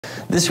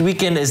This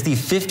weekend is the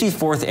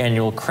 54th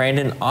annual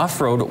Crandon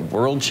Off-Road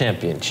World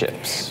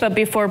Championships. But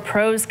before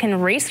pros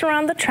can race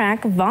around the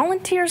track,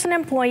 volunteers and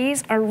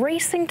employees are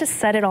racing to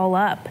set it all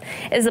up.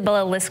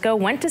 Isabella Lisco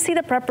went to see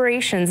the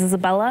preparations.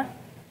 Isabella?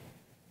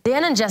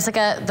 Dan and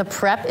Jessica, the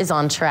prep is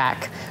on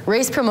track.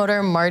 Race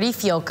promoter Marty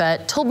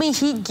Fiolka told me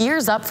he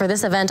gears up for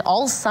this event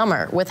all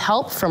summer with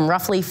help from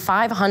roughly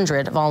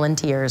 500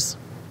 volunteers.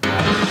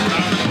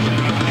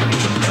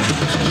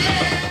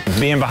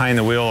 Being behind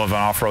the wheel of an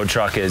off-road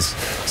truck is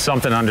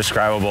something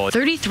undescribable.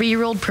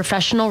 33-year-old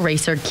professional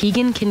racer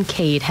Keegan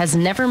Kincaid has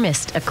never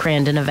missed a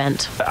Crandon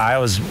event. I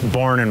was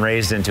born and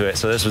raised into it,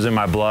 so this was in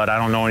my blood. I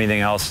don't know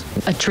anything else.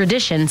 A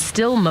tradition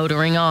still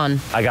motoring on.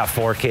 I got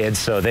 4 kids,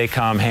 so they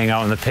come hang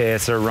out in the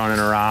pits, they're running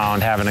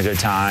around, having a good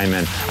time,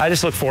 and I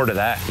just look forward to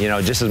that, you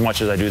know, just as much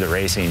as I do the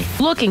racing.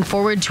 Looking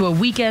forward to a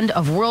weekend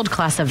of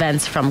world-class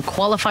events, from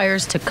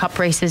qualifiers to cup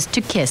races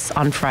to KISS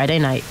on Friday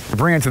night.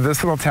 Bringing it to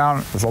this little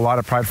town is a lot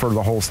of pride for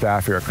the whole staff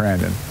here at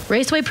Crandon.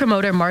 Raceway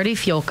promoter Marty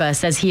Fiolka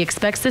says he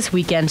expects this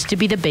weekend to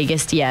be the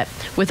biggest yet,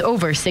 with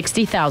over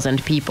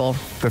 60,000 people.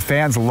 The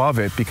fans love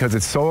it because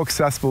it's so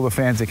accessible to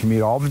fans. They can meet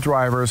all the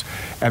drivers,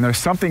 and there's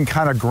something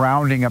kind of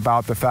grounding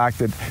about the fact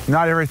that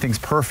not everything's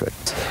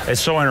perfect.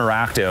 It's so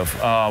interactive,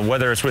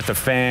 whether it's with the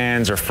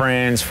fans or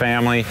friends,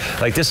 family.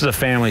 Like, this is a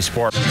family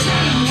sport.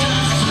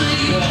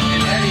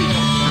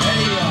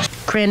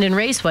 Crandon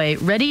Raceway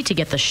ready to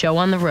get the show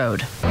on the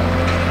road.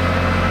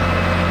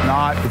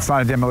 It's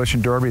not a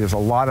demolition derby. There's a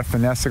lot of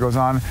finesse that goes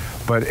on,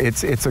 but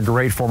it's a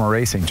great form of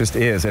racing, just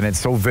is, and it's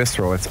so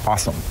visceral. It's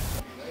awesome.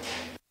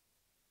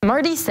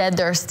 Marty said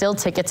there are still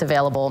tickets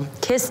available.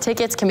 KISS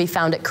tickets can be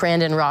found at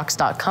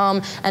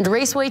CrandonRocks.com, and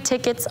Raceway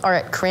tickets are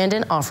at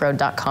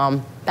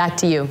CrandonOffroad.com. Back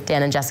to you,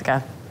 Dan and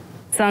Jessica.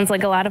 Sounds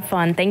like a lot of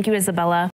fun. Thank you, Isabella.